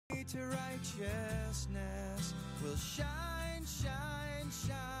to righteousness will shine, shine,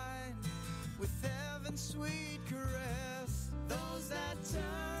 shine with heaven's sweet caress. Those that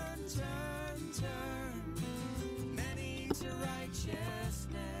turn, turn, turn, many to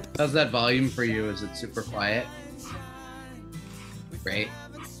righteousness. How's that volume for you? Is it super quiet? Great.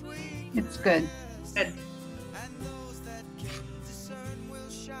 It's good. Good.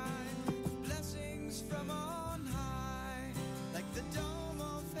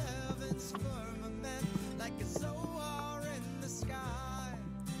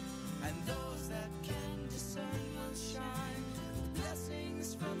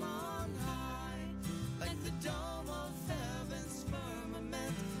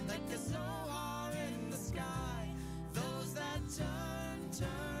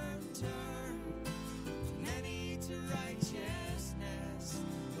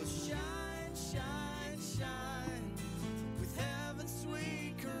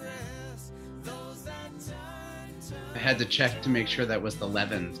 I had to check to make sure that was the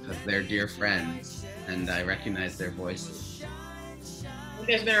Levins because they're dear friends and I recognize their voices.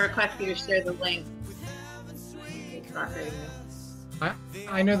 There's been a request for you to share the link.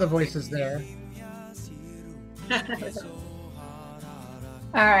 I know the voices there.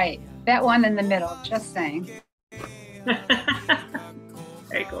 All right, that one in the middle, just saying.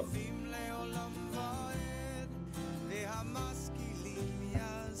 Very cool.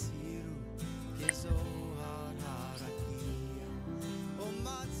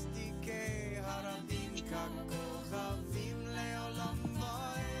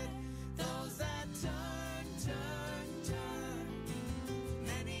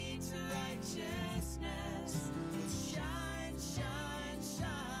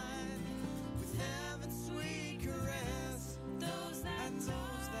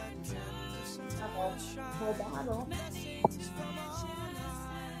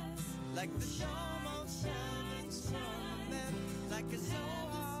 Like the Sholom of heaven's firmament, like a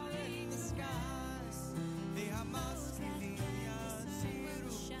Zohar in the skies. The Hamaski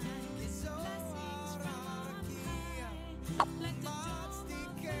Yaziru, the Zohar Arakia,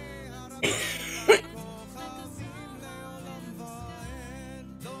 Matzike Harabim, Kochavim Leolam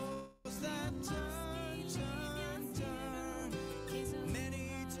Vaed. Those that turn, turn, turn,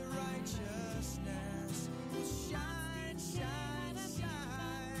 many to righteousness will shine, shine,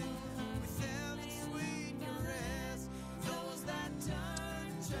 shine with heaven's sweet caress. Those that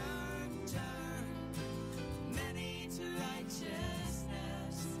turn, turn, turn, many to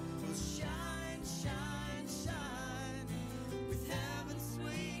righteousness will shine, shine, shine with heaven's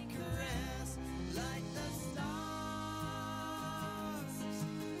sweet caress, like the stars,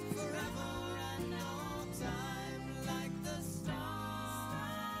 forever and all time, like the stars.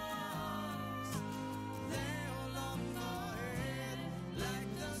 They all on my head,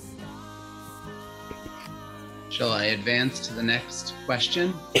 like the stars. Shall I advance to the next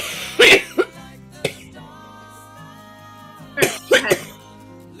question? Go ahead.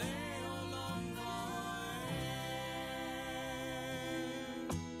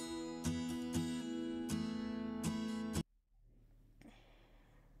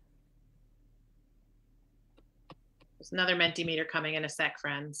 There's another Mentimeter coming in a sec,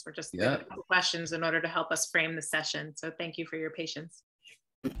 friends. We're just Yeah. a couple questions in order to help us frame the session. So thank you for your patience.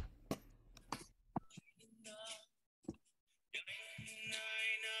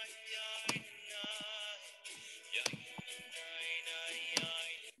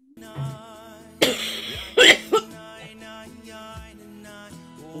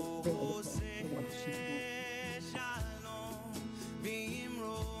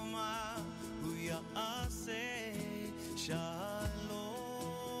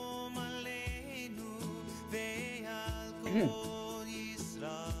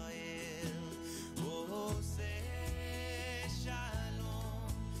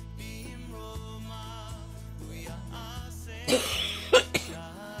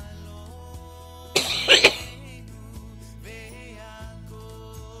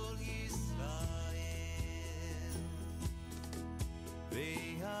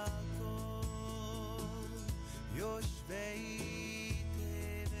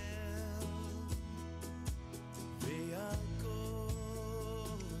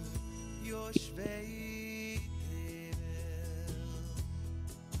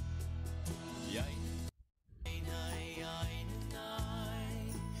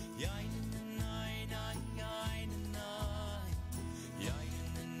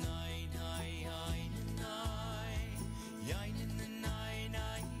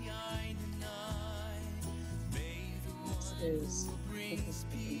 Is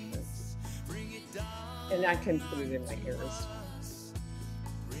and I can put it in my ears.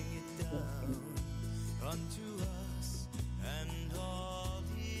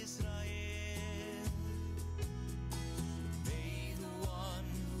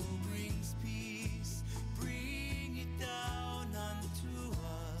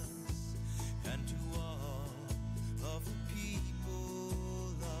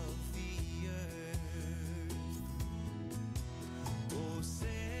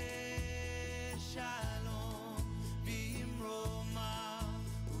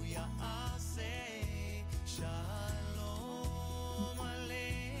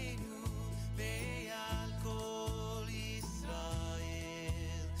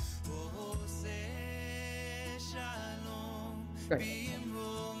 Great.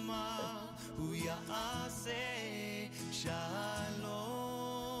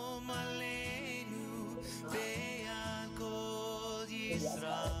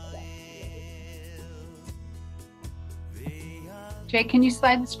 Jay, can you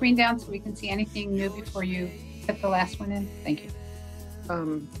slide the screen down so we can see anything new before you put the last one in? Thank you.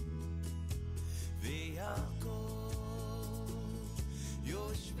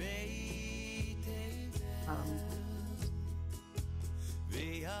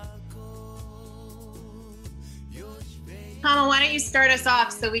 Tama, why don't you start us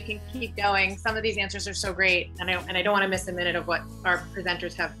off so we can keep going? Some of these answers are so great, and I don't want to miss a minute of what our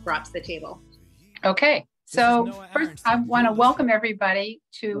presenters have brought to the table. Okay, so first I want to welcome everybody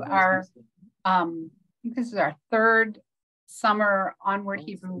to our, I think this is our third summer Onward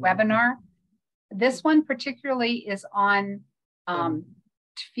Hebrew webinar. This one particularly is on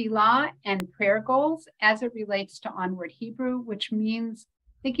tefilah and prayer goals as it relates to Onward Hebrew, which means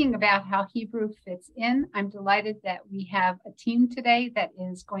thinking about how Hebrew fits in. I'm delighted that we have a team today that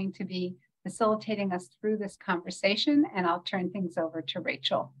is going to be facilitating us through this conversation, and I'll turn things over to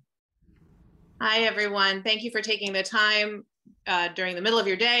Rachel. Hi, everyone. Thank you for taking the time during the middle of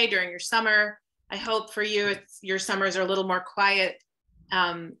your day, during your summer. I hope for you, your summers are a little more quiet,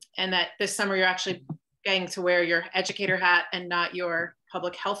 and that this summer you're actually getting to wear your educator hat and not your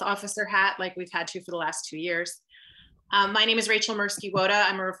public health officer hat like we've had to for the last 2 years. My name is Rachel Mersky Woda.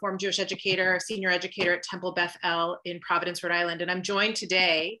 I'm a Reformed Jewish educator, senior educator at Temple Beth-El in Providence, Rhode Island. And I'm joined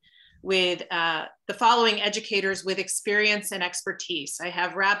today with the following educators with experience and expertise. I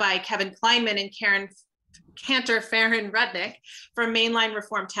have Rabbi Kevin Kleinman and Cantor, Faryn, Rudnick from Mainline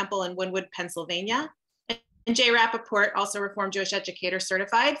Reformed Temple in Wynnewood, Pennsylvania. And Jay Rapoport, also Reformed Jewish educator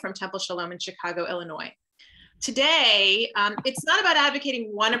certified from Temple Sholom in Chicago, Illinois. Today, it's not about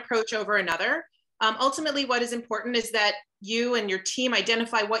advocating one approach over another. Ultimately, what is important is that you and your team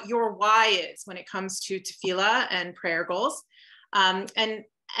identify what your why is when it comes to tefilah and prayer goals. And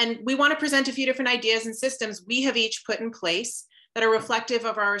we want to present a few different ideas and systems we have each put in place that are reflective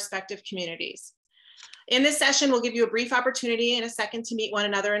of our respective communities. In this session, we'll give you a brief opportunity in a second to meet one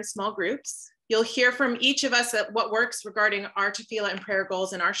another in small groups. You'll hear from each of us at what works regarding our tefilah and prayer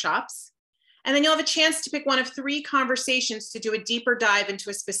goals in our shops. And then you'll have a chance to pick one of 3 conversations to do a deeper dive into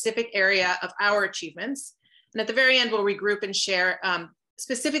a specific area of our achievements. And at the very end, we'll regroup and share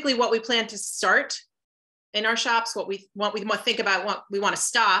specifically what we plan to start in our shops, what we want to think about, what we want to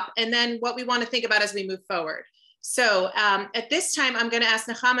stop, and then what we want to think about as we move forward. So at this time, I'm going to ask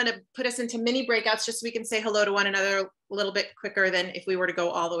Nechama to put us into mini breakouts just so we can say hello to one another a little bit quicker than if we were to go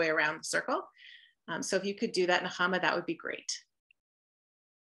all the way around the circle. So if you could do that, Nechama, that would be great.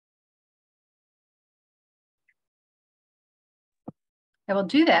 I will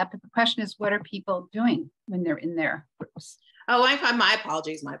do that, but the question is, what are people doing when they're in their groups? Oh, my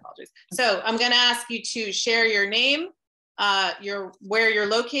apologies, my apologies. So I'm going to ask you to share your name, where you're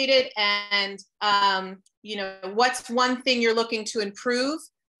located, and what's one thing you're looking to improve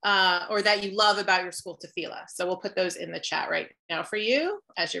or that you love about your school tefilah. So we'll put those in the chat right now for you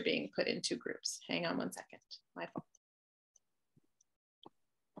as you're being put into groups. Hang on one second. My fault.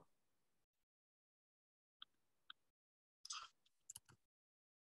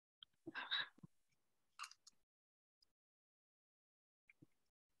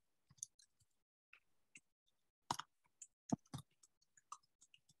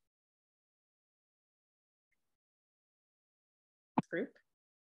 Group.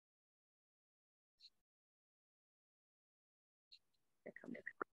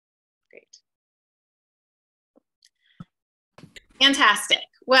 Great. Fantastic.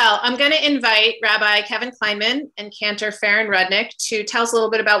 Well, I'm going to invite Rabbi Kevin Kleinman and Cantor Faryn Rudnick to tell us a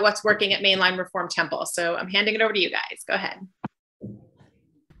little bit about what's working at Mainline Reformed Temple. So I'm handing it over to you guys. Go ahead.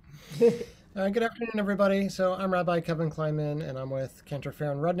 Good afternoon, everybody. So I'm Rabbi Kevin Kleinman, and I'm with Cantor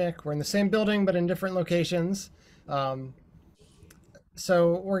Faryn Rudnick. We're in the same building, but in different locations.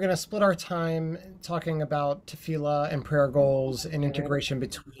 So we're going to split our time talking about tefilah and prayer goals and integration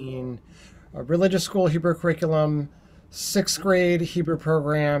between a religious school Hebrew curriculum, 6th grade Hebrew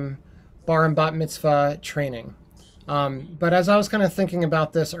program, bar and bat mitzvah training. But as I was kind of thinking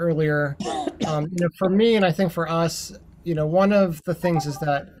about this earlier, for me, and I think for us, one of the things is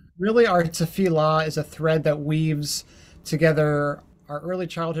that really our tefilah is a thread that weaves together our early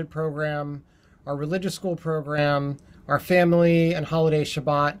childhood program, our religious school program, our family and holiday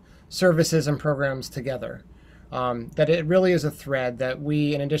Shabbat services and programs together. That it really is a thread that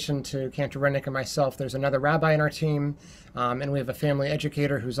we, in addition to Cantor Rudnick and myself, there's another rabbi in our team, and we have a family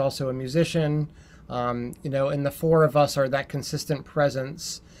educator who's also a musician. And the 4 of us are that consistent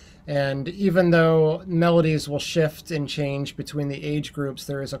presence And even though melodies will shift and change between the age groups,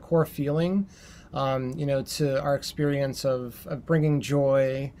 there is a core feeling, to our experience of bringing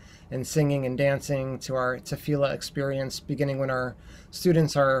joy and singing and dancing, to our tefilah experience, beginning when our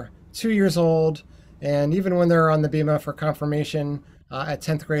students are 2 years old, and even when they're on the bima for confirmation at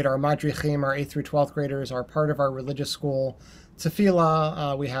 10th grade. Our madrichim, our 8th through 12th graders, are part of our religious school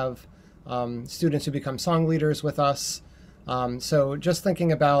tefilah. We have students who become song leaders with us. So just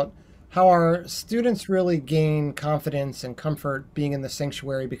thinking about how our students really gain confidence and comfort being in the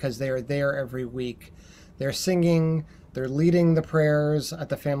sanctuary because they are there every week. They're singing, they're leading the prayers at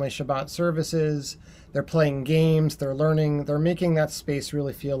the family Shabbat services, they're playing games, they're learning, they're making that space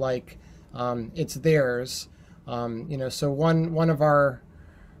really feel like it's theirs. So one of our,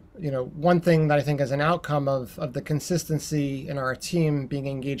 one thing that I think is an outcome of the consistency in our team being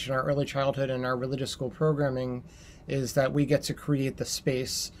engaged in our early childhood and our religious school programming is that we get to create the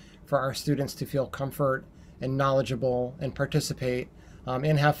space for our students to feel comfort and knowledgeable and participate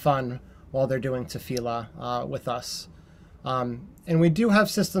and have fun while they're doing tefilah with us. And we do have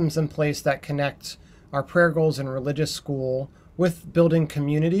systems in place that connect our prayer goals in religious school with building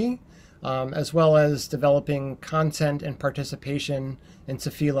community, as well as developing content and participation in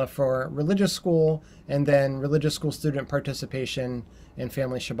tefilah for religious school, and then religious school student participation in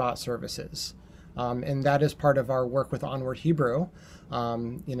family Shabbat services. And that is part of our work with Onward Hebrew,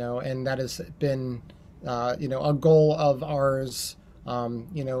 and that has been, a goal of ours,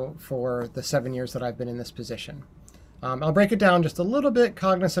 for the 7 years that I've been in this position. I'll break it down just a little bit,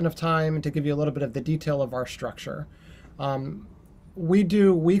 cognizant of time, to give you a little bit of the detail of our structure. We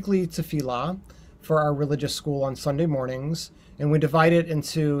do weekly tefilah for our religious school on Sunday mornings, and we divide it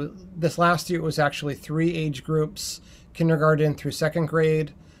into, this last year it was actually 3 age groups: kindergarten through 2nd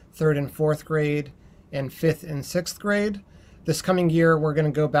grade, 3rd and 4th grade, and 5th and 6th grade. This coming year, we're going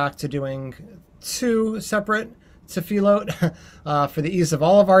to go back to doing 2 separate tefillot for the ease of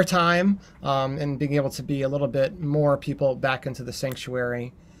all of our time, and being able to be a little bit more people back into the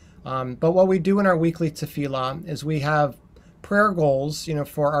sanctuary. But what we do in our weekly tefilah is we have prayer goals,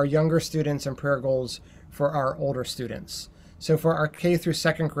 for our younger students and prayer goals for our older students. So for our K through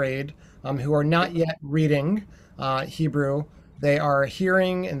 2nd grade, who are not yet reading Hebrew, they are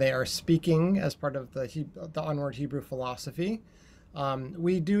hearing and they are speaking as part of the Onward Hebrew philosophy.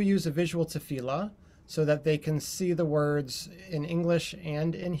 We do use a visual tefilah so that they can see the words in English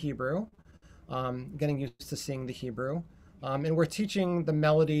and in Hebrew, getting used to seeing the Hebrew. And we're teaching the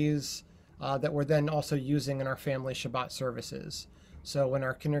melodies that we're then also using in our family Shabbat services. So when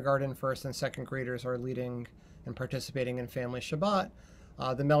our kindergarten, 1st and 2nd graders are leading and participating in family Shabbat,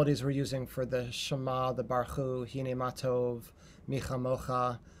 the melodies we're using for the Shema, the Barchu, Hine Matov, Mi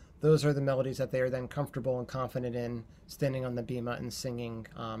Chamocha, those are the melodies that they are then comfortable and confident in standing on the bima and singing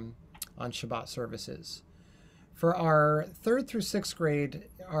on Shabbat services. For our 3rd through 6th grade,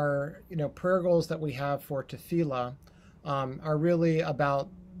 our prayer goals that we have for tefilah are really about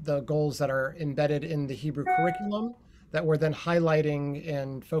the goals that are embedded in the Hebrew curriculum that we're then highlighting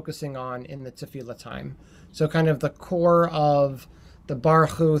and focusing on in the tefilah time. So kind of the core of the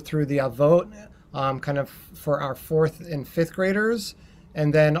Barchu through the Avot, kind of for our 4th and 5th graders,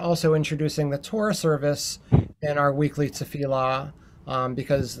 and then also introducing the Torah service in our weekly tefilah,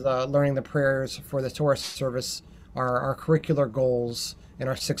 because learning the prayers for the Torah service are our curricular goals in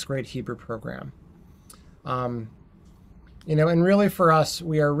our 6th grade Hebrew program. And really for us,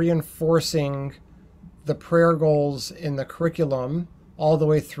 we are reinforcing the prayer goals in the curriculum all the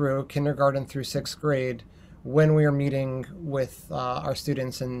way through kindergarten through 6th grade when we are meeting with our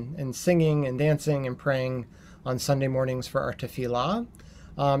students and singing and dancing and praying on Sunday mornings for our tefilah.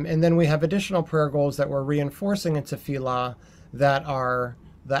 And then we have additional prayer goals that we're reinforcing in tefilah that are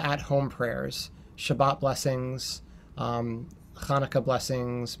the at-home prayers, Shabbat blessings, Hanukkah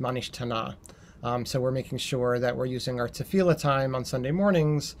blessings, Manish Tana. So we're making sure that we're using our tefilah time on Sunday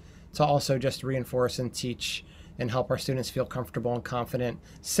mornings to also just reinforce and teach and help our students feel comfortable and confident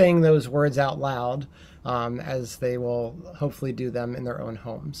saying those words out loud, as they will hopefully do them in their own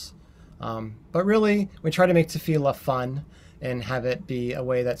homes. But really, we try to make tefilah fun and have it be a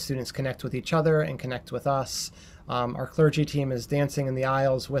way that students connect with each other and connect with us. Our clergy team is dancing in the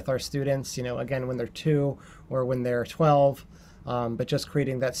aisles with our students, again, when they're 2 or when they're 12, but just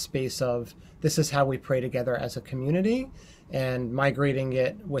creating that space of this is how we pray together as a community, and migrating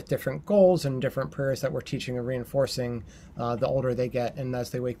it with different goals and different prayers that we're teaching and reinforcing the older they get and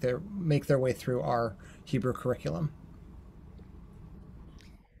as they make their way through our Hebrew curriculum.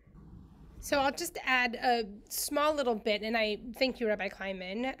 So I'll just add a small little bit, and I thank you, Rabbi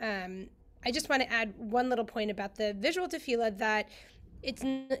Kleinman. I just want to add one little point about the visual tefilah, that it's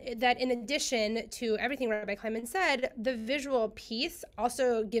that in addition to everything Rabbi Kleinman said, the visual piece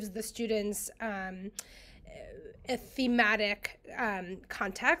also gives the students a thematic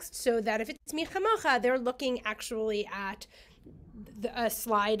context, so that if it's Mi Chamocha, they're looking actually at a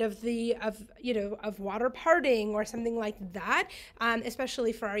slide of water parting or something like that,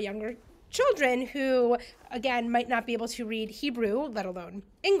 especially for our younger children who, again, might not be able to read Hebrew, let alone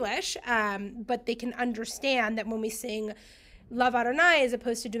English, but they can understand that when we sing Love Adonai, as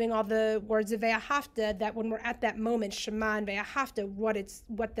opposed to doing all the words of Ve'ahavta, that when we're at that moment, Shema and Ve'ahavta,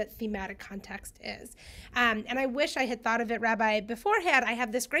 what that thematic context is. And I wish I had thought of it, Rabbi, beforehand. I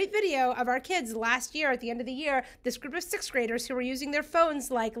have this great video of our kids last year, at the end of the year, this group of 6th graders who were using their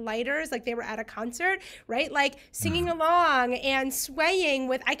phones like lighters, like they were at a concert, right? Like singing along and swaying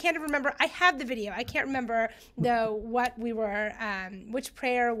with, I can't remember, I have the video. I can't remember though what we were, which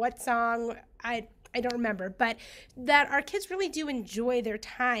prayer, what song, I don't remember, but that our kids really do enjoy their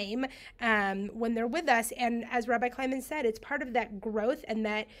time when they're with us. And as Rabbi Kleinman said, it's part of that growth and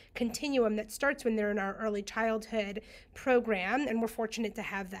that continuum that starts when they're in our early childhood program, and we're fortunate to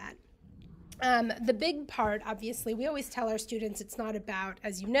have that. The big part, obviously, we always tell our students it's not about,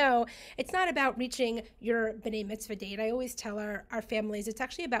 as you know, it's not about reaching your B'nai Mitzvah date. I always tell our families it's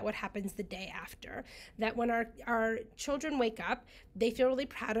actually about what happens the day after. That when our children wake up, they feel really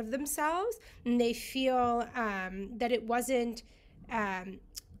proud of themselves, and they feel that it wasn't, that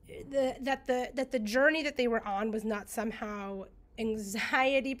the journey that they were on was not somehow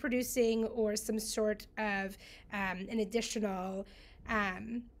anxiety producing or some sort of an additional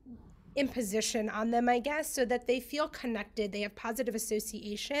imposition on them, I guess, so that they feel connected, they have positive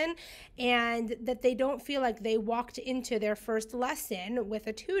association, and that they don't feel like they walked into their first lesson with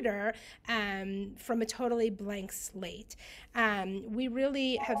a tutor from a totally blank slate. We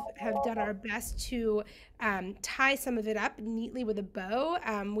really have done our best to tie some of it up neatly with a bow.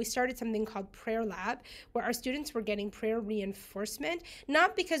 We started something called Prayer Lab, where our students were getting prayer reinforcement,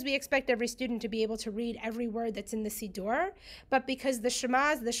 not because we expect every student to be able to read every word that's in the Siddur, but because the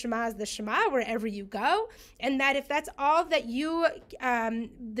Shema is the Shema is the Shema wherever you go, and that if that's all that you,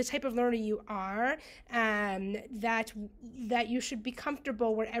 the type of learner you are, that you should be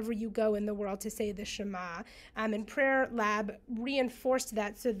comfortable wherever you go in the world to say the Shema. And Prayer Lab reinforced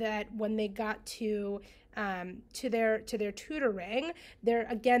that, so that when they got to their tutoring, there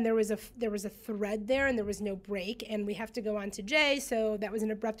was a thread there, and there was no break. And we have to go on to Jay, so that was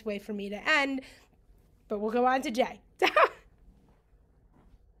an abrupt way for me to end, but we'll go on to Jay.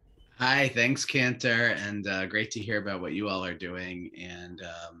 Hi, thanks, Cantor, and great to hear about what you all are doing. And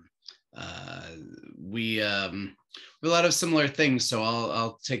we have a lot of similar things, so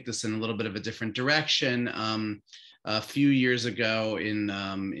I'll take this in a little bit of a different direction. A few years ago,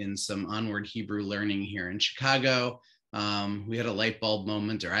 in some onward Hebrew learning here in Chicago, we had a light bulb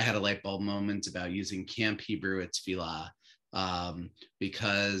moment, or I had a light bulb moment about using Camp Hebrew at tefilah.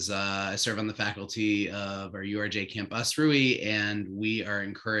 Because I serve on the faculty of our URJ Camp Asrui, and we are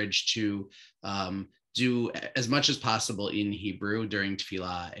encouraged to do as much as possible in Hebrew during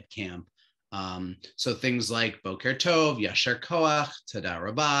tefilah at camp. So things like Boker Tov, Yasher Koach, Tada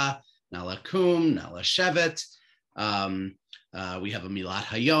Rabah, Nalakum, Nalashevet. We have a Milat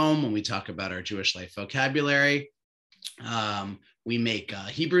Hayom when we talk about our Jewish life vocabulary. We make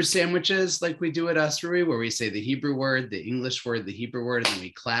Hebrew sandwiches like we do at Asrui, where we say the Hebrew word, the English word, the Hebrew word, and then we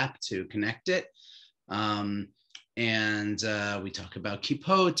clap to connect it. And we talk about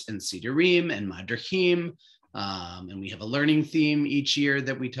Kippot and Sidurim and Madrachim. And we have a learning theme each year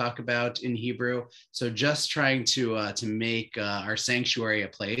that we talk about in Hebrew. So just trying to make our sanctuary a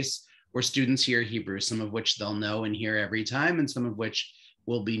place where students hear Hebrew, some of which they'll know and hear every time, and some of which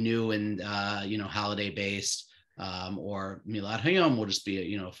will be new and holiday based. Or Milat Hayom will just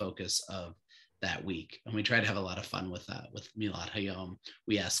be a focus of that week. And we try to have a lot of fun with that. With Milat Hayom,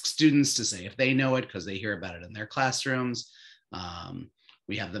 we ask students to say if they know it, because they hear about it in their classrooms.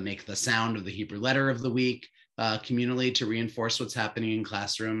 We have them make the sound of the Hebrew letter of the week communally to reinforce what's happening in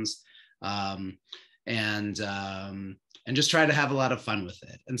classrooms. And just try to have a lot of fun with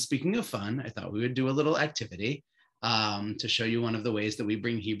it. And speaking of fun, I thought we would do a little activity to show you one of the ways that we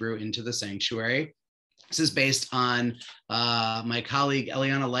bring Hebrew into the sanctuary. This is based on my colleague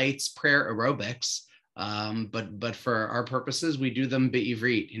Eliana Light's prayer aerobics, but for our purposes, we do them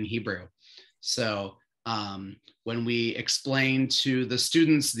be'ivrit, in Hebrew. So when we explain to the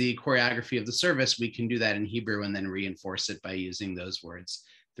students the choreography of the service, we can do that in Hebrew and then reinforce it by using those words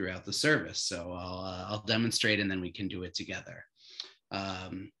throughout the service. So I'll demonstrate, and then we can do it together.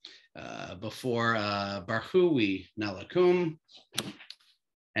 Before Barchu, we nalakum.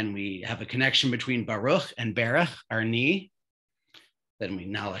 And we have a connection between Baruch and Berach, our knee. then we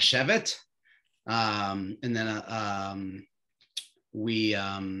nala shevet, and then we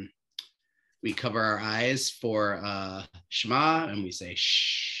cover our eyes for Shema, and we say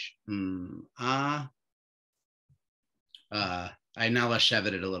shh, ah. I nala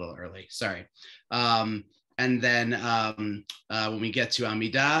shevet it a little early, sorry. And then when we get to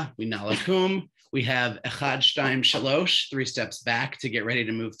Amidah, we nala kum. We have echad, shtaim, shalosh, 3 steps back to get ready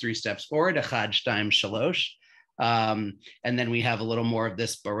to move 3 steps forward, echad, shtaim, shalosh. And then we have a little more of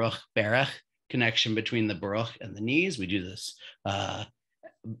this baruch, berach connection between the baruch and the knees. We do this,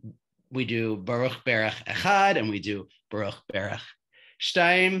 we do baruch, berach, echad, and we do baruch, berach,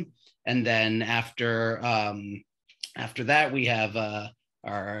 shtaim. And then after that, we have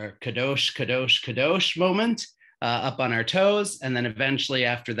our kadosh, kadosh, kadosh moment. Up on our toes, and then eventually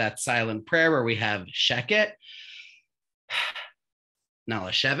after that silent prayer where we have sheket,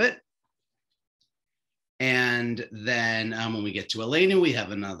 nala shevet, and then when we get to Aleinu, we have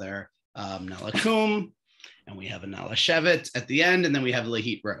another nala kum, and we have a nala shevet at the end, and then we have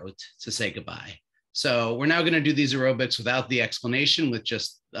lehit rot to say goodbye. So we're now going to do these aerobics without the explanation, with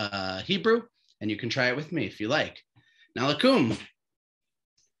just Hebrew, and you can try it with me if you like. Nala kum,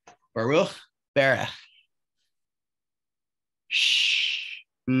 baruch, berach.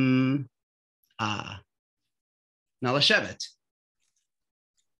 Nala shevet.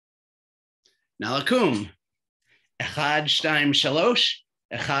 Nala kum. Echad, shtaim, shalosh.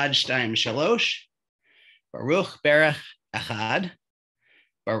 Echad, shtaim, shalosh. Baruch, berach, echad.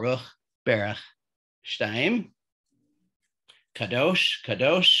 Baruch, berach, shtaim. Kadosh,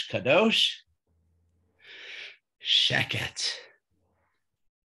 kadosh, kadosh. Sheket.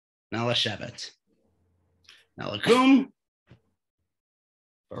 Nala shevet. Nala kum.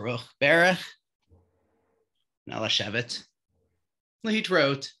 Baruch, berach, nala shevet, lehit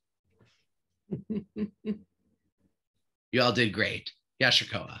rot. You all did great. Yasher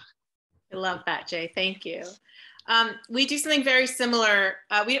koach. I love that, Jay. Thank you. We do something very similar.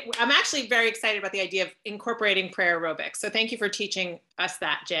 I'm actually very excited about the idea of incorporating prayer aerobics. So thank you for teaching us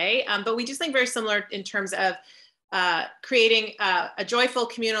that, Jay. But we do something very similar in terms of creating a joyful,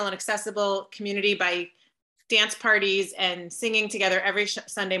 communal, and accessible community by dance parties and singing together every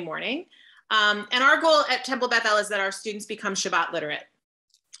Sunday morning. And our goal at Temple Beth-El is that our students become Shabbat literate.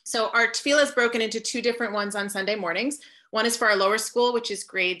 So our tefilah is broken into 2 different ones on Sunday mornings. One is for our lower school, which is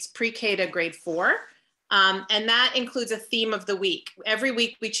grades pre-K to grade 4. And that includes a theme of the week. Every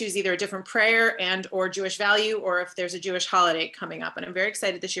week we choose either a different prayer and or Jewish value, or if there's a Jewish holiday coming up. And I'm very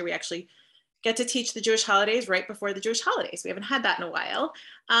excited this year we actually get to teach the Jewish holidays right before the Jewish holidays. We haven't had that in a while.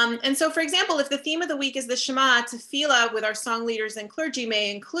 And so, for example, if the theme of the week is the Shema, tefilah with our song leaders and clergy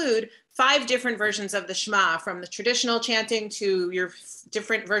may include 5 different versions of the Shema, from the traditional chanting to your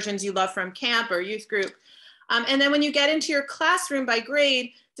different versions you love from camp or youth group. And then when you get into your classroom by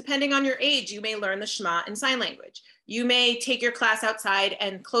grade, depending on your age, you may learn the Shema in sign language. You may take your class outside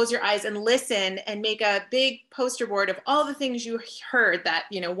and close your eyes and listen and make a big poster board of all the things you heard that,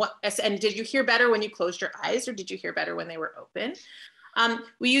 and did you hear better when you closed your eyes, or did you hear better when they were open?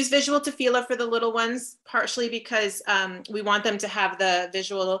 We use visual tefilah for the little ones, partially because we want them to have the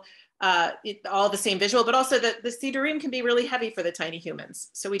visual, all the same visual, but also the sidurim can be really heavy for the tiny humans.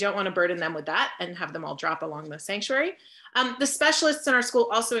 So we don't want to burden them with that and have them all drop along the sanctuary. The specialists in our school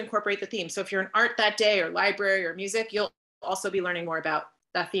also incorporate the theme. So if you're in art that day, or library, or music, you'll also be learning more about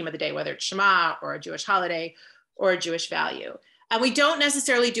that theme of the day, whether it's Shema or a Jewish holiday or a Jewish value. And we don't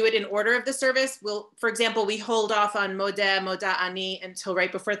necessarily do it in order of the service. For example, we hold off on Modeh, Moda Ani until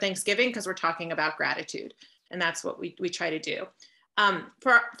right before Thanksgiving, because we're talking about gratitude. And that's what we try to do.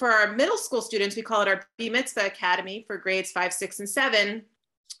 For our middle school students, we call it our B Mitzvah Academy for grades 5, 6, and 7.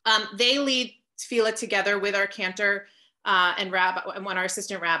 They lead tefilah together with our Cantor and Rabbi, and our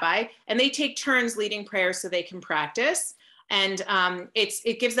assistant Rabbi, and they take turns leading prayers so they can practice. And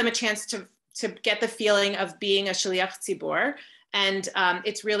it gives them a chance to get the feeling of being a shliach tzibor. And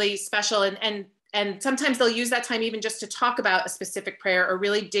it's really special. And sometimes they'll use that time even just to talk about a specific prayer or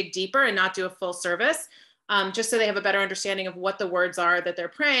really dig deeper and not do a full service, just so they have a better understanding of what the words are that they're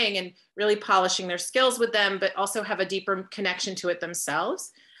praying, and really polishing their skills with them, but also have a deeper connection to it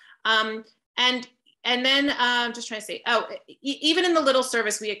themselves. And then just trying to say, even in the little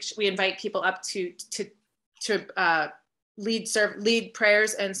service, we invite people up to lead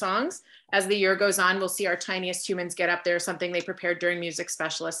prayers and songs. As the year goes on, we'll see our tiniest humans get up there, something they prepared during music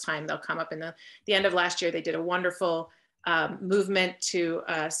specialist time. They'll come up in the end of last year. They did a wonderful movement to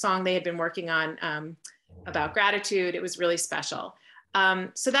a song they had been working on about gratitude. It was really special.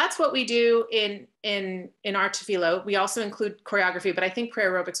 So that's what we do in our tefilah. We also include choreography, but I think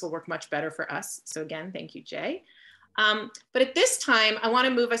prayer aerobics will work much better for us. So again, thank you, Jay. But at this time, I want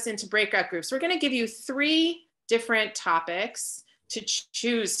to move us into breakout groups. We're going to give you 3 different topics to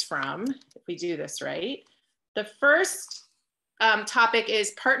choose from, if we do this right. The first topic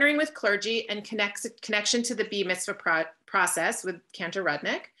is partnering with clergy and connection to the B mitzvah process with Cantor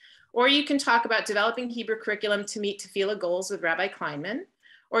Rudnick. Or you can talk about developing Hebrew curriculum to meet tefilah goals with Rabbi Kleinman.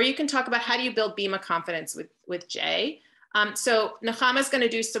 Or you can talk about how do you build Bima confidence with Jay. So Nechama's going to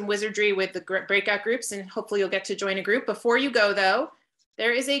do some wizardry with the breakout groups, and hopefully you'll get to join a group. Before you go though,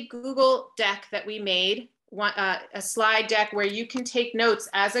 there is a Google deck that we made, a slide deck where you can take notes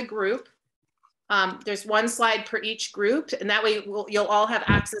as a group. There's 1 slide per each group, and that way you'll all have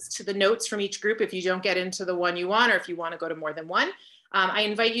access to the notes from each group if you don't get into the one you want, or if you want to go to more than one. I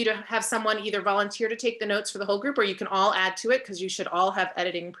invite you to have someone either volunteer to take the notes for the whole group, or you can all add to it, because you should all have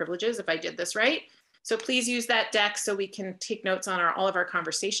editing privileges if I did this right. So please use that deck so we can take notes on all of our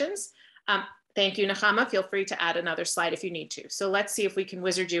conversations. Thank you, Nechama. Feel free to add another slide if you need to. So let's see if we can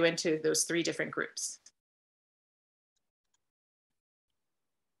wizard you into those 3 different groups.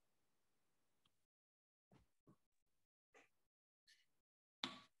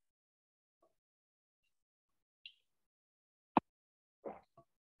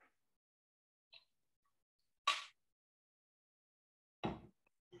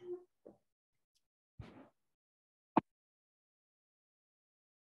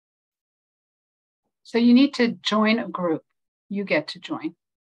 So you need to join a group. You get to join.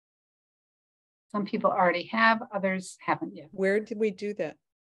 Some people already have, others haven't yet. Where did we do that?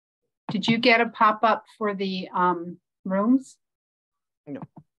 Did you get a pop-up for the rooms? No.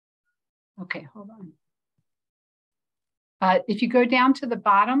 Okay, hold on. If you go down to the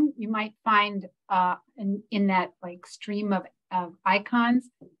bottom, you might find in that like stream of icons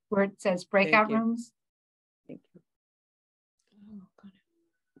where it says breakout rooms. Thank you. Oh, got it.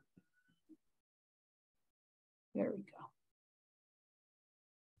 There we go.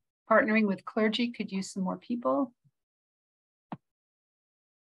 Partnering with clergy could use some more people.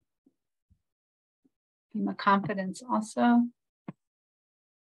 Bima confidence also.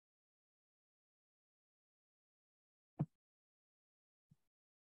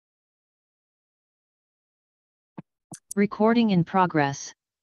 Recording in progress.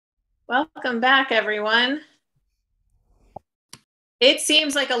 Welcome back, everyone. It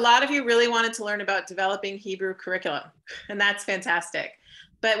seems like a lot of you really wanted to learn about developing Hebrew curriculum, and that's fantastic.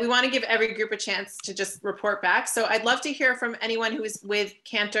 But we want to give every group a chance to just report back. So I'd love to hear from anyone who is with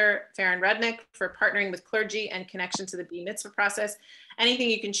Cantor, Faryn, Rudnick for partnering with clergy and connection to the B mitzvah process.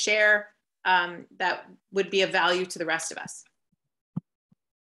 Anything you can share that would be of value to the rest of us.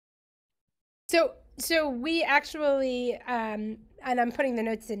 So we actually, and I'm putting the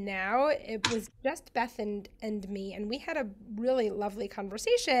notes in now, it was just Beth and me, and we had a really lovely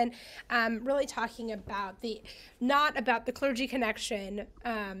conversation, really talking about not about the clergy connection,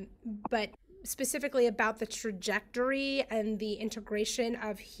 but specifically about the trajectory and the integration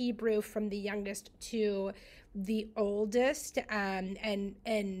of Hebrew from the youngest to the oldest,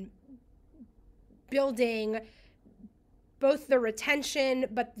 and building both the retention,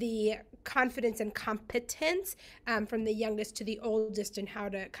 but the confidence and competence from the youngest to the oldest, and how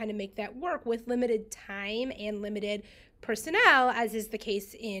to kind of make that work with limited time and limited personnel, as is the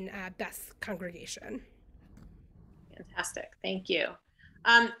case in Beth's congregation. Fantastic, thank you.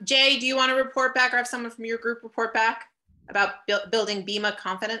 Jay, do you want to report back, or have someone from your group report back about building Bima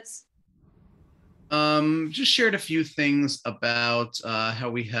confidence? Just shared a few things about how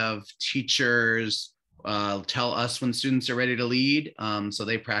we have teachers tell us when students are ready to lead. So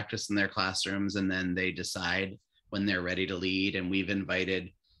they practice in their classrooms, and then they decide when they're ready to lead. And we've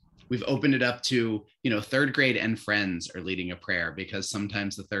opened it up to, 3rd grade and friends are leading a prayer, because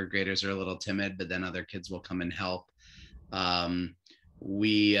sometimes the 3rd graders are a little timid, but then other kids will come and help.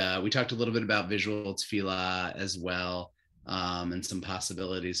 We talked a little bit about visual tefilah as well, and some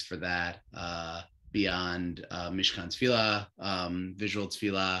possibilities for that beyond Mishkan tefilah, visual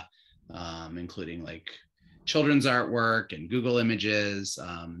tefilah, including like children's artwork and Google images,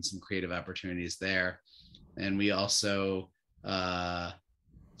 and some creative opportunities there. And we also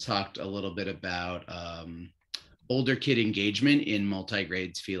talked a little bit about older kid engagement in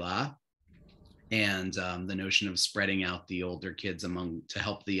multi-grade tefilah, and the notion of spreading out the older kids to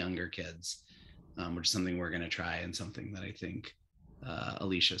help the younger kids, which is something we're going to try, and something that I think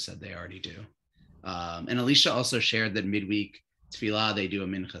Alicia said they already do. And Alicia also shared that midweek tefilah, they do a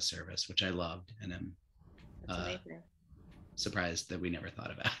mincha service, which I loved, and I'm surprised that we never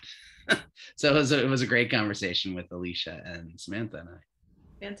thought about. So it was a great conversation with Alicia and Samantha and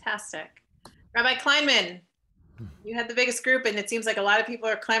I. Fantastic. Rabbi Kleinman, You had the biggest group, and it seems like a lot of people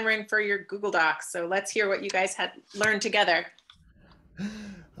are clamoring for your Google Docs. So let's hear what you guys had learned together.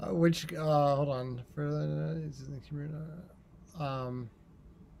 Hold on.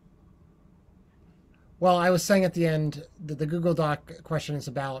 Well, I was saying at the end that the Google Doc question is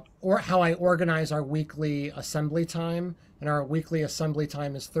about how I organize our weekly assembly time. And our weekly assembly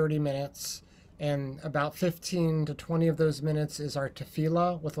time is 30 minutes. And about 15 to 20 of those minutes is our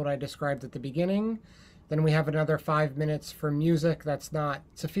tefilah with what I described at the beginning. Then we have another 5 minutes for music that's not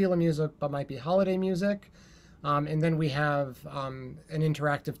tefilah music, but might be holiday music. And then we have an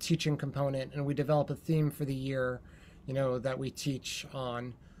interactive teaching component, and we develop a theme for the year, that we teach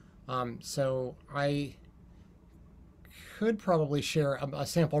on. So I could probably share a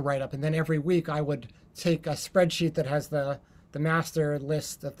sample write-up, and then every week I would take a spreadsheet that has the master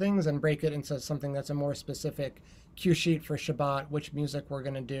list of things and break it into something that's a more specific cue sheet for Shabbat, which music we're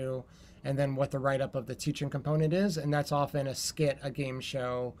going to do, and then what the write-up of the teaching component is. And that's often a skit, a game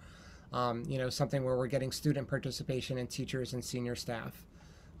show, something where we're getting student participation and teachers and senior staff.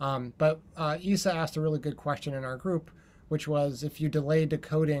 But Isa asked a really good question in our group, which was, if you delay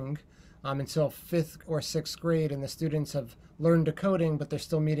decoding until 5th or 6th grade and the students have learned decoding, but they're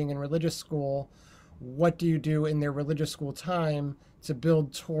still meeting in religious school, what do you do in their religious school time to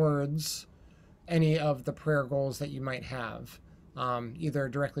build towards any of the prayer goals that you might have, either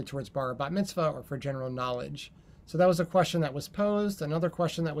directly towards bar or bat mitzvah or for general knowledge? So that was a question that was posed. Another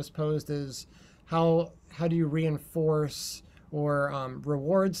question that was posed is, how do you reinforce or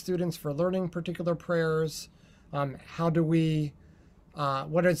reward students for learning particular prayers? What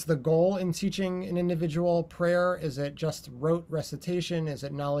is the goal in teaching an individual prayer? Is it just rote recitation? Is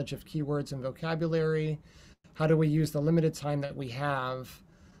it knowledge of keywords and vocabulary? How do we use the limited time that we have,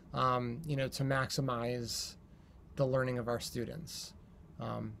 to maximize the learning of our students?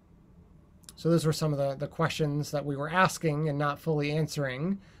 So those were some of the questions that we were asking and not fully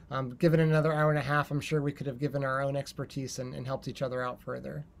answering. Given another hour and a half, I'm sure we could have given our own expertise and helped each other out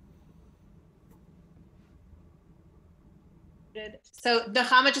further. So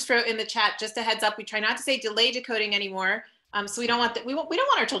Nahama just wrote in the chat, just a heads up, we try not to say delay decoding anymore. So we don't want we don't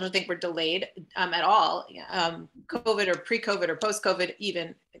want our children to think we're delayed at all, COVID or pre-COVID or post-COVID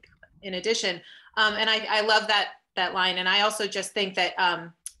even in addition. And I love that line. And I also just think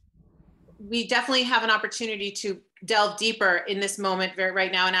that we definitely have an opportunity to delve deeper in this moment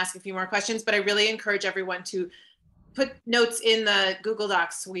right now and ask a few more questions, but I really encourage everyone to put notes in the Google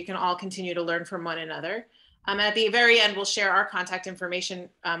Docs so we can all continue to learn from one another. And at the very end, we'll share our contact information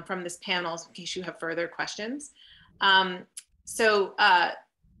from this panel in case you have further questions. Is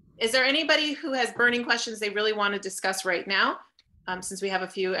there anybody who has burning questions they really want to discuss right now, since we have a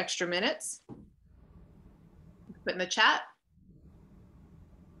few extra minutes? Put in the chat.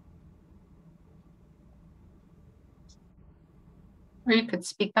 Or you could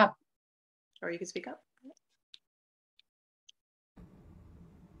speak up. Or you could speak up.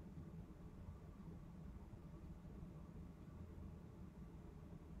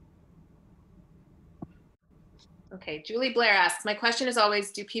 Okay, Julie Blair asks, my question is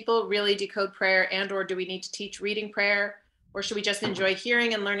always, do people really decode prayer or do we need to teach reading prayer? Or should we just enjoy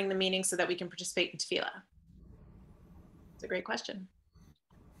hearing and learning the meaning so that we can participate in tefilah? It's a great question.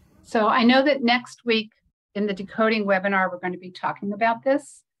 So I know that next week in the decoding webinar, we're going to be talking about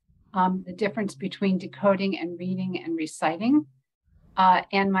this, the difference between decoding and reading and reciting.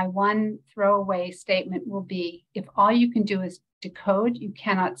 And my one throwaway statement will be, if all you can do is decode, you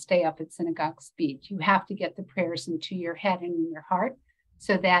cannot stay up at synagogue speed. You have to get the prayers into your head and in your heart,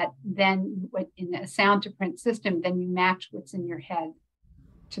 so that then in a sound to print system, then you match what's in your head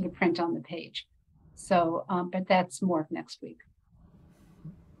to the print on the page. So, but that's more next week.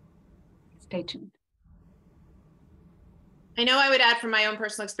 Stay tuned. I know I would add from my own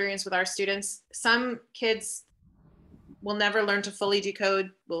personal experience with our students, some kids will never learn to fully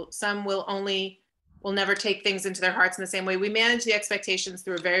decode. Some will never take things into their hearts in the same way. We manage the expectations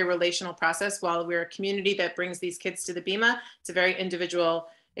through a very relational process. While we're a community that brings these kids to the Bima, it's a very individual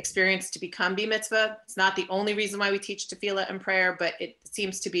experience to become Bi Mitzvah. It's not the only reason why we teach tefilah and prayer, but it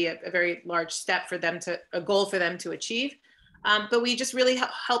seems to be a very large step for them a goal for them to achieve. But we just really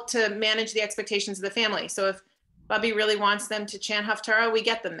help to manage the expectations of the family. So if Bobby really wants them to chant Haftarah, we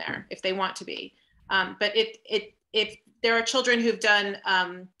get them there if they want to be. But if there are children who've done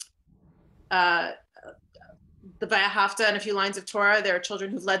the Vayahafta and a few lines of Torah, there are children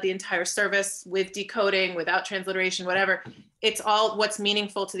who've led the entire service with decoding, without transliteration, whatever. It's all what's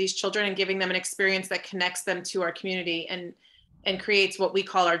meaningful to these children and giving them an experience that connects them to our community and creates what we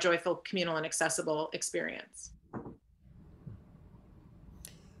call our joyful, communal, and accessible experience.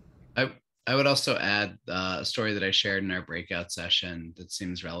 I would also add a story that I shared in our breakout session that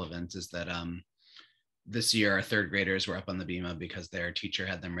seems relevant is that this year our third graders were up on the bima because their teacher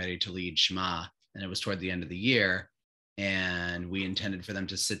had them ready to lead Shema, and it was toward the end of the year. And we intended for them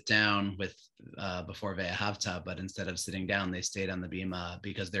to sit down with before Ve'ahavta, but instead of sitting down, they stayed on the bima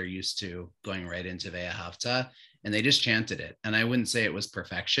because they're used to going right into Ve'ahavta, and they just chanted it. And I wouldn't say it was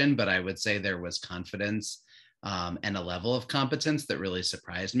perfection, but I would say there was confidence and a level of competence that really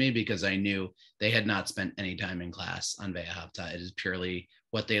surprised me because I knew they had not spent any time in class on Ve'ahavta. It is purely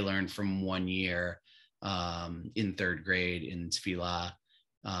what they learned from 1 year in third grade in tefilah.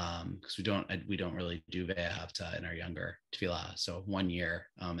 Because we don't really do Ve'ahavta in our younger tefilah. So 1 year,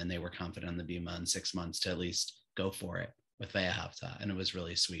 and they were confident on the bima in 6 months to at least go for it with Ve'ahavta, and it was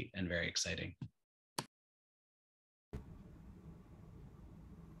really sweet and very exciting.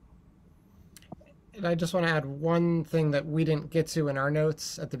 And I just want to add one thing that we didn't get to in our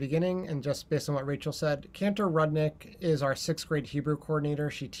notes at the beginning, and just based on what Rachel said, Cantor Rudnick is our 6th grade Hebrew coordinator.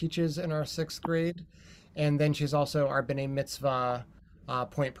 She teaches in our 6th grade, and then she's also our B'nai Mitzvah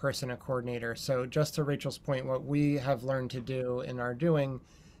point person and coordinator. So just to Rachel's point, what we have learned to do in our doing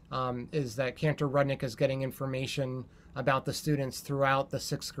is that Cantor Rudnick is getting information about the students throughout the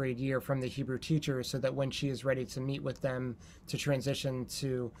 6th grade year from the Hebrew teachers, so that when she is ready to meet with them to transition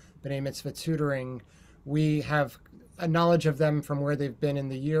to B'nai Mitzvah tutoring, we have a knowledge of them from where they've been in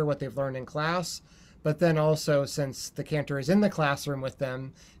the year, what they've learned in class. But then also, since the Cantor is in the classroom with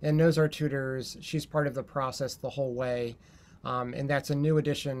them and knows our tutors, she's part of the process the whole way. And that's a new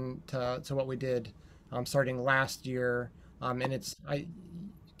addition to what we did starting last year. And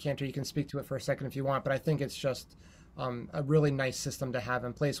Cantor, you can speak to it for a second if you want, but I think it's just a really nice system to have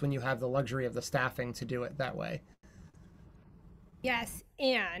in place when you have the luxury of the staffing to do it that way. Yes,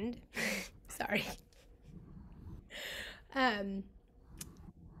 and sorry.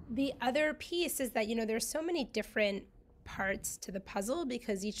 The other piece is that, there's so many different parts to the puzzle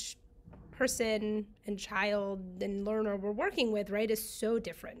because each person and child and learner we're working with, right, is so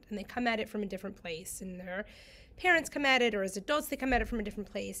different, and they come at it from a different place, and their parents come at it, or as adults they come at it from a different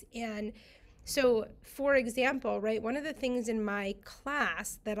place. And so, for example, right, one of the things in my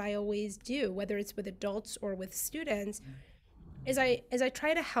class that I always do, whether it's with adults or with students, is I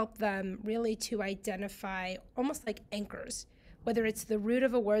try to help them really to identify almost like anchors, whether it's the root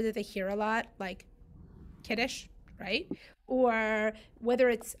of a word that they hear a lot, like kiddush, right? Or whether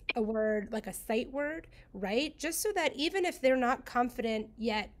it's a word like a sight word, right? Just so that even if they're not confident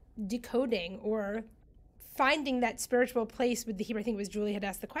yet decoding or finding that spiritual place with the Hebrew, I think it was Julie had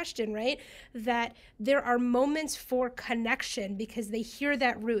asked the question, right? That there are moments for connection because they hear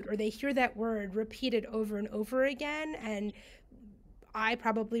that root or they hear that word repeated over and over again. And I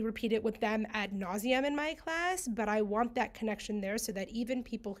probably repeat it with them ad nauseum in my class, but I want that connection there so that even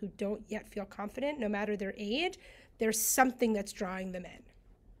people who don't yet feel confident, no matter their age, there's something that's drawing them in.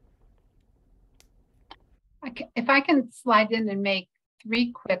 If I can slide in and make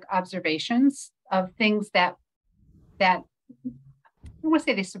 3 quick observations of things that I don't want to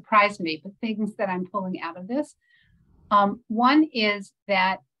say they surprised me, but things that I'm pulling out of this. One is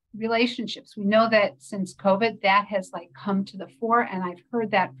that relationships. We know that since COVID, that has come to the fore, and I've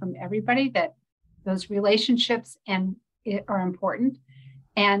heard that from everybody that those relationships are important,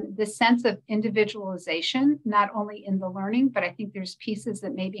 and the sense of individualization, not only in the learning, but I think there's pieces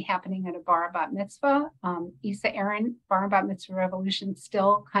that may be happening at a bar bat mitzvah. Isa Aaron, bar bat mitzvah revolution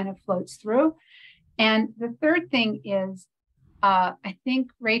still kind of floats through. And the third thing is, I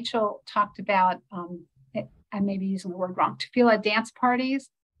think Rachel talked about, I may be using the word wrong, tefilah dance parties.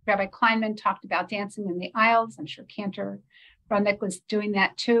 Rabbi Kleinman talked about dancing in the aisles. I'm sure Cantor Rudnick was doing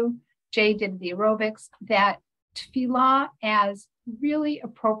that too. Jay did the aerobics. That tefilah as really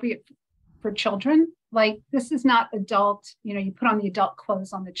appropriate for children. This is not adult, you put on the adult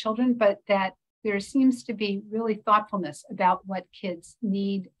clothes on the children, but that there seems to be really thoughtfulness about what kids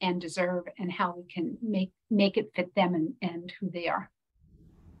need and deserve and how we can make it fit them and who they are.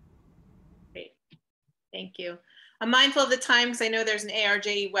 Great, thank you. I'm mindful of the time because I know there's an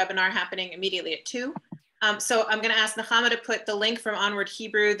ARJ webinar happening immediately at 2. So I'm going to ask Nechama to put the link from Onward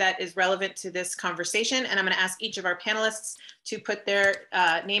Hebrew that is relevant to this conversation. And I'm going to ask each of our panelists to put their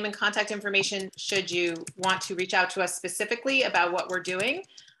name and contact information should you want to reach out to us specifically about what we're doing.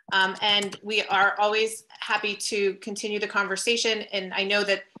 And we are always happy to continue the conversation. And I know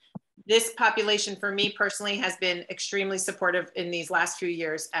that this population for me personally has been extremely supportive in these last few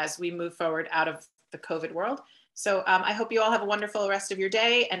years as we move forward out of the COVID world. So I hope you all have a wonderful rest of your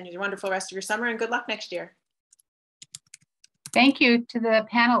day and a wonderful rest of your summer, and good luck next year. Thank you to the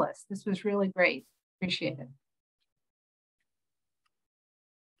panelists. This was really great. Appreciate it.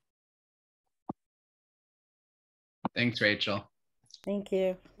 Thanks, Rachel. Thank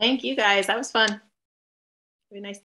you. Thank you guys. That was fun. Very nice.